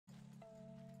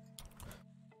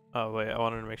Oh wait, I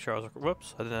wanted to make sure I was.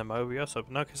 Whoops, I didn't have my OBS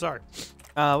open. Okay, sorry.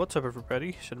 What's up,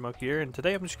 everybody? Shadmoke here, and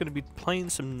today I'm just gonna be playing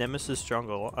some Nemesis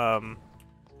jungle. I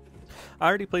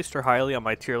already placed her highly on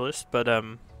my tier list, but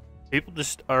people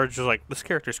just are just like, this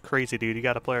character's crazy, dude. You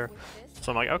gotta play her.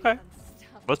 So I'm like, okay,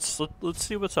 let's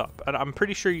see what's up. And I'm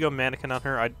pretty sure you go mannequin on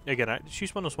her.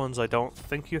 She's one of those ones I don't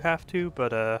think you have to,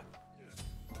 but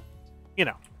you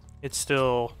know, it's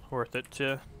still worth it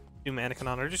to do mannequin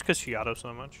on her just because she auto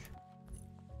so much.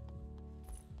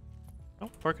 Oh,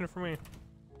 working for me.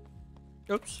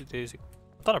 Oops, daisy.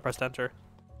 I thought I pressed enter.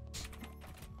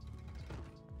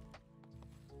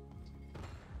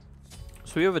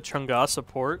 So we have a Chunga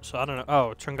support, so I don't know.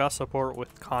 Oh, Chunga support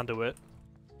with conduit.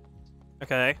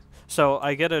 Okay, so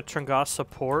I get a Chunga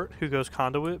support who goes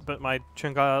conduit, but my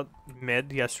Chunga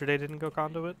mid yesterday didn't go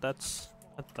conduit. That's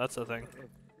a thing.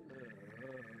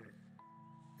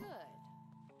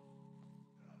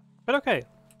 But okay.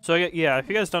 So yeah, if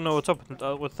you guys don't know what's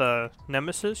up with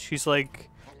Nemesis, she's like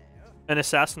an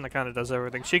assassin that kind of does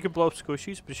everything. She can blow up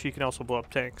squishies, but she can also blow up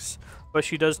tanks. But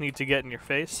she does need to get in your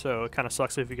face, so it kind of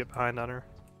sucks if you get behind on her.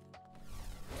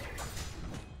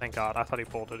 Thank God, I thought he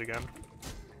pulled it again.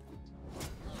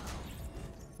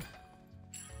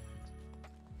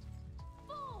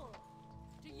 Fool!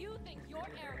 Do you think your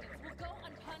arrogance will go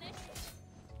unpunished?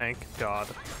 Thank God.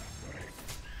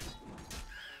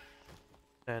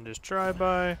 And just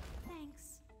try-by.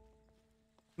 Thanks.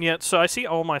 Yeah, so I see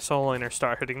all my solo laners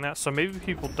start hitting that, so maybe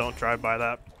people don't drive by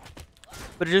that.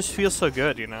 But it just feels so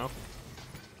good, you know?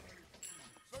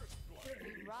 You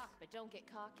rock, but don't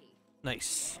get cocky.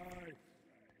 Nice.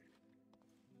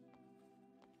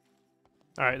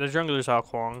 Alright, the jungler's Ao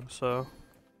Kuang, so...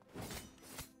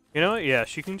 You know what? Yeah,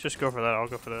 she can just go for that. I'll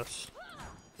go for this.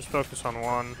 Just focus on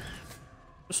one.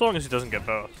 As long as he doesn't get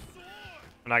both.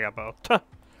 And I got both.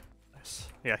 Nice.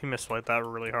 Yeah, he misplayed that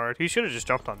really hard. He should have just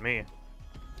jumped on me.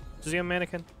 Does he have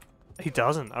mannequin? He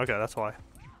doesn't. Okay, that's why.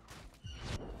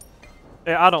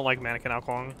 Yeah, I don't like mannequin Ao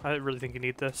Kuang. I really think you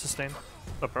need to sustain.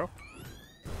 What's up, bro?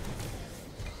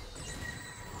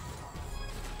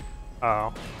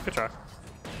 Oh, good try.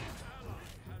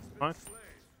 Fine.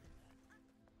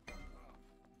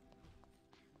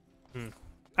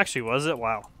 Actually, was it?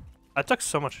 Wow. I took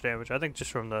so much damage. I think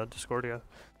just from the Discordia.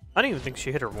 I didn't even think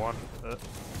she hit her one. But...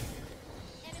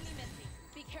 Enemy missing.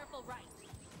 Be careful, right.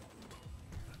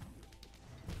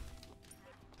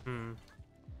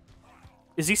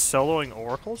 Is he soloing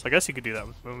oracles? I guess he could do that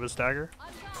with Moonba's dagger.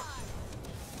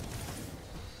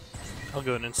 I'll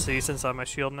go in and see since I have my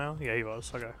shield now. Yeah, he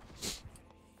was. Okay.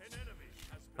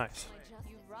 Nice.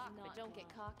 You rock, but don't get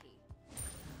cocky.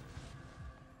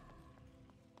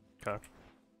 Okay.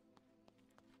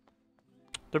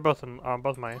 They're both in.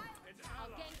 Both my I'll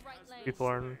gank right lane. people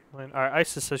are in lane. Alright,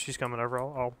 Isis says she's coming over.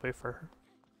 I'll wait for her.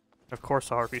 Of course,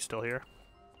 the Harpy's still here.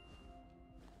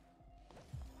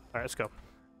 Alright, let's go.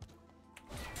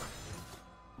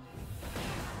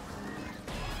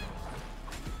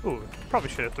 Ooh, probably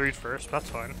should have 3'd first. That's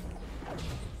fine.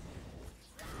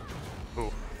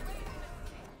 Ooh.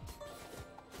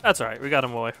 That's alright. We got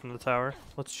him away from the tower.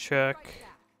 Let's check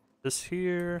this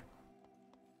here.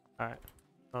 Alright.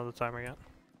 Oh, the timer yet.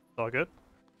 It's all good.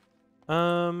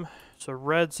 So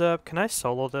red's up. Can I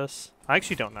solo this? I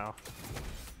actually don't know.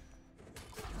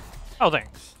 Oh,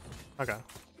 thanks. Okay.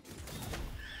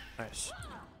 Nice.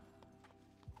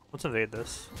 Let's invade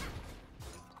this.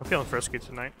 I'm feeling frisky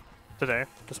tonight. Today.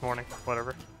 This morning.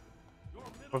 Whatever.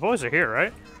 My boys are here,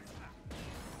 right?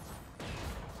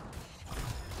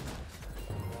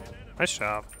 Nice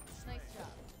job. Nice job.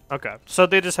 Okay. So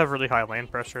they just have really high lane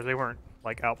pressure. They weren't,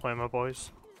 like, outplaying my boys.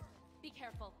 Be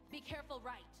careful. Be careful,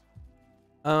 right.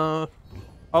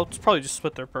 I'll probably just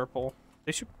split their purple.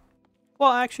 They should...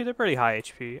 Well, actually, they're pretty high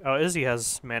HP. Oh, Izzy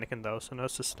has mannequin, though, so no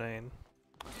sustain.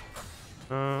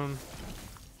 Man,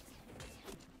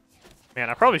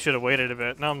 I probably should have waited a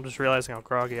bit. Now I'm just realizing how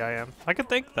groggy I am. I can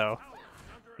think, though.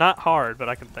 Not hard, but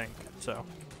I can think, so...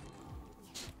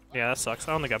 Yeah, that sucks.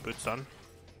 I only got boots done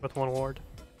with 1 ward.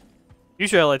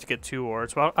 Usually I like to get 2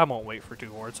 wards, but I won't wait for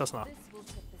 2 wards. That's not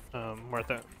worth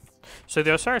it. So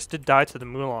the Osiris did die to the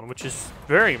Mulan, which is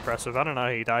very impressive. I don't know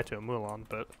how he died to a Mulan,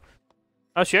 but...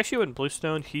 Oh, she actually went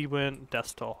Bluestone. He went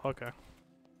Death Toll. Okay.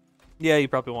 Yeah, you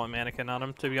probably want mannequin on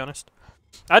him, to be honest.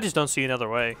 I just don't see another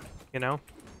way, you know?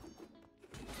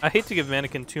 I hate to give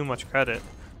mannequin too much credit,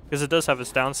 because it does have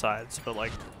its downsides, but,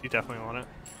 like, you definitely want it.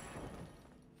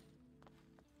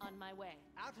 On my way.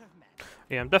 Out of map.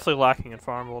 Yeah, I'm definitely lacking in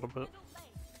farm a little bit.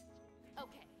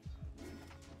 Okay.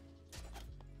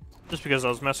 Just because I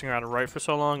was messing around and right for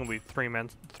so long, and we 3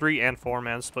 and 4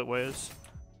 man split ways.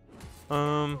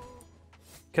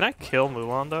 Can I kill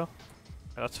Mulan though?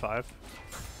 That's 5.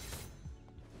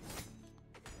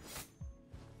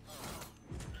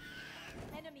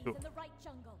 Enemies Ooh. in the right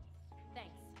jungle.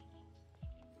 Thanks.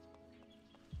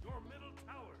 Your middle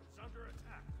tower is under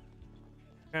attack.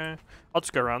 Okay. I'll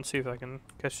just go around, see if I can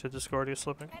catch the Discordia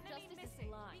slipping. Enemy missing.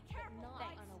 Be careful. Not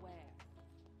unaware.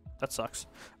 That sucks.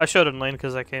 I showed him lane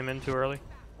because I came in too early.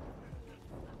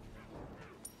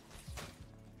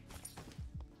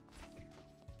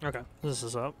 Okay, this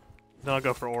is up. Then I'll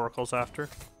go for oracles after.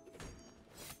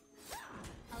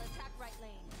 I'll attack right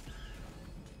lane.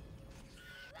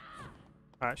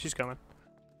 Alright, she's coming.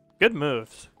 Good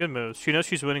moves. Good moves. She knows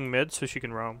she's winning mid, so she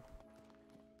can roam.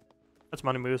 That's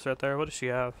money moves right there. What does she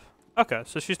have? Okay,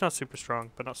 so she's not super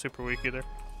strong, but not super weak either.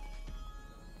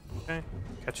 Okay,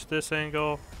 catch this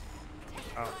angle.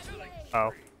 Oh.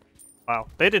 Oh. Wow.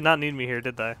 They did not need me here,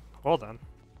 did they? Well done.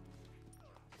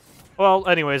 Well,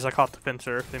 anyways, I caught the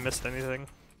pincer if they missed anything.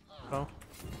 So.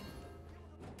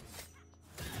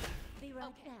 Be right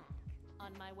back.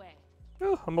 On my way.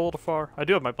 Ooh, I'm a little far. I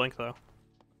do have my blink though.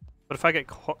 But if I get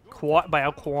caught by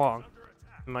Ao Kuang,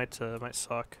 it might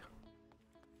suck.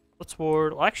 Let's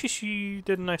ward. Well, actually, she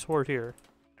did a nice ward here.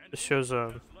 This shows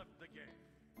Oh,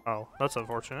 that's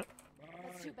unfortunate.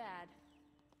 That's too bad.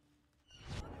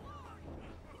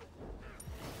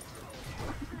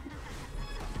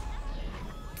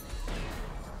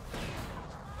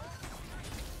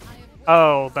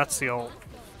 Oh, that's the ult.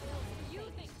 You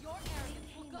think your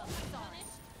arrogance will go unpunished?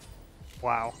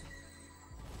 Wow.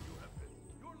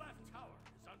 Your left tower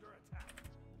is under attack.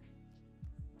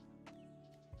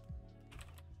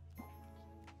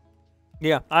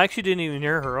 Yeah, I actually didn't even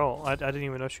hear her ult. I didn't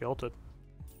even know she ulted.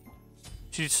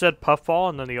 She said puffball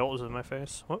and then the ult was in my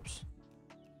face. Whoops.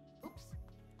 Oops.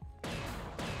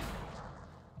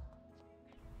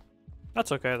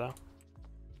 That's okay though.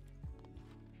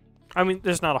 I mean,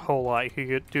 there's not a whole lot you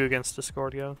could do against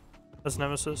Discordia as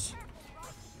Nemesis.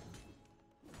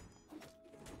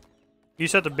 You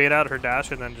just have to bait out her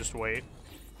dash and then just wait.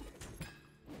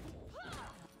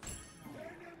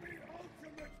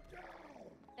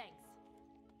 Thanks.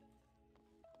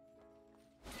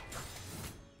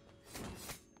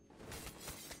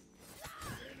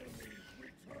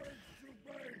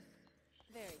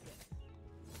 Very good.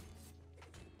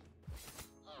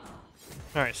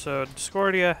 Alright, so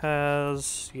Discordia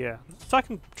has... yeah. So I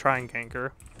can try and gank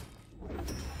her.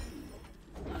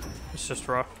 It's just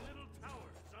rough. Middle tower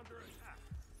is under attack.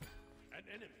 An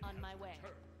enemy. On my way.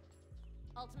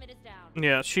 Ultimate is down.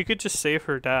 Yeah, she could just save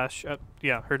her dash.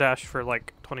 Yeah, her dash for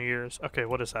like 20 years. Okay,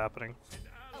 what is happening? An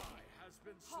ally has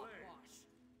been slain.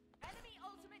 Enemy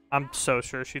ultimate. I'm so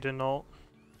sure she didn't ult.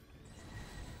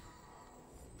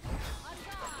 On guard.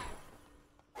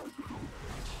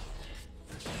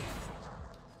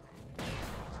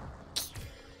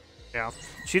 Yeah.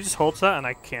 She just holds that and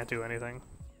I can't do anything.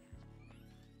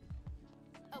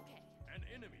 Okay. An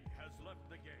enemy has left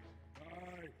the game.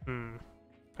 Hmm.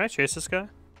 Can I chase this guy?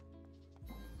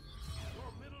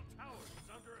 Your middle tower is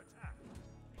under attack.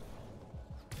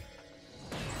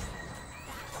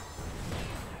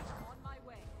 On my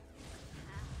way.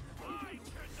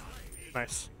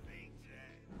 Nice.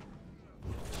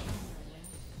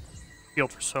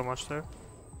 Healed for so much there.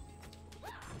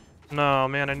 No,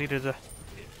 man, I needed to...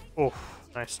 Oh,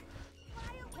 nice.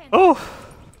 Oh!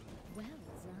 Well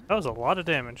done. That was a lot of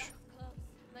damage. Close.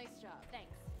 Nice job.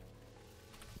 Thanks.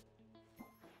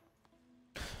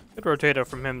 Good rotato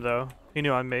from him, though. He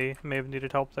knew I may have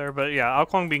needed help there. But yeah, Ao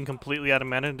Kuang being completely out of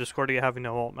mana and Discordia having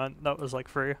no ult meant that was like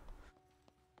free.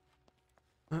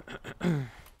 That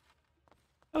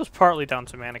was partly down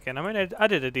to Mannequin. I mean, I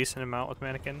did a decent amount with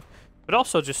Mannequin. But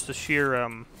also just the sheer,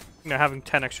 you know, having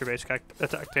 10 extra basic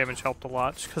attack damage helped a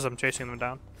lot just because I'm chasing them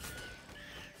down.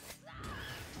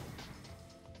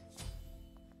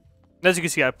 As you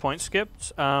can see, I point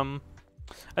skipped. I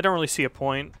don't really see a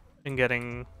point in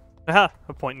getting... a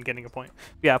point in getting a point.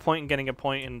 Yeah, a point in getting a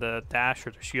point in the dash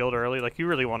or the shield early. Like, you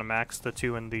really want to max the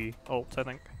 2 in the ult, I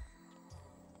think.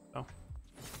 So.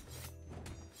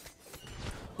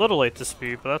 A little late to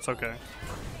speed, but that's okay.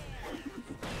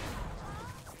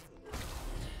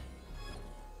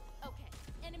 Okay.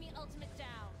 Enemy ultimate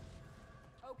down.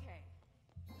 Okay.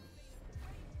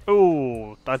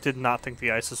 Ooh, I did not think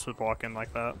the Isis would walk in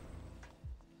like that.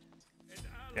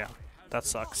 Yeah, that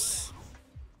sucks.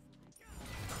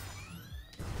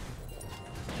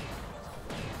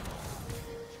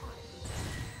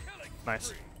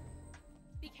 Nice.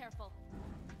 Be careful.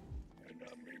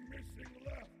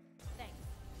 Thanks.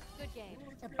 Good game.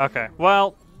 Okay,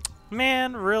 well,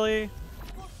 man, really?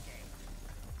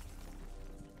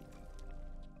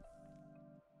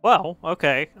 Well,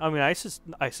 okay. I mean,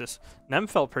 Nem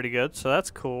felt pretty good, so that's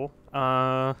cool.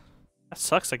 That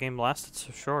sucks. That game lasted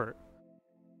so short.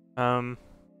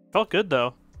 Felt good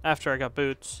though after I got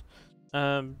boots.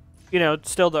 You know,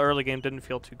 still the early game didn't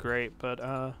feel too great, but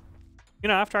you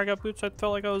know, after I got boots, I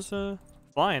felt like I was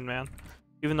flying, man.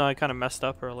 Even though I kind of messed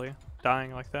up early,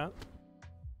 dying like that.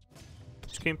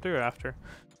 Just came through after.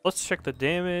 Let's check the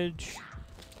damage.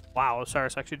 Wow,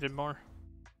 Osiris actually did more.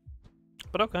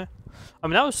 But okay. I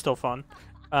mean, that was still fun.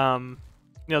 You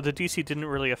know, the DC didn't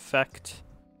really affect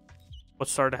what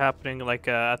started happening like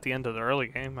at the end of the early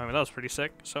game. I mean, that was pretty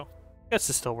sick. So, I guess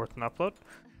it's still worth an upload.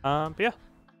 But yeah,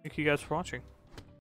 thank you guys for watching.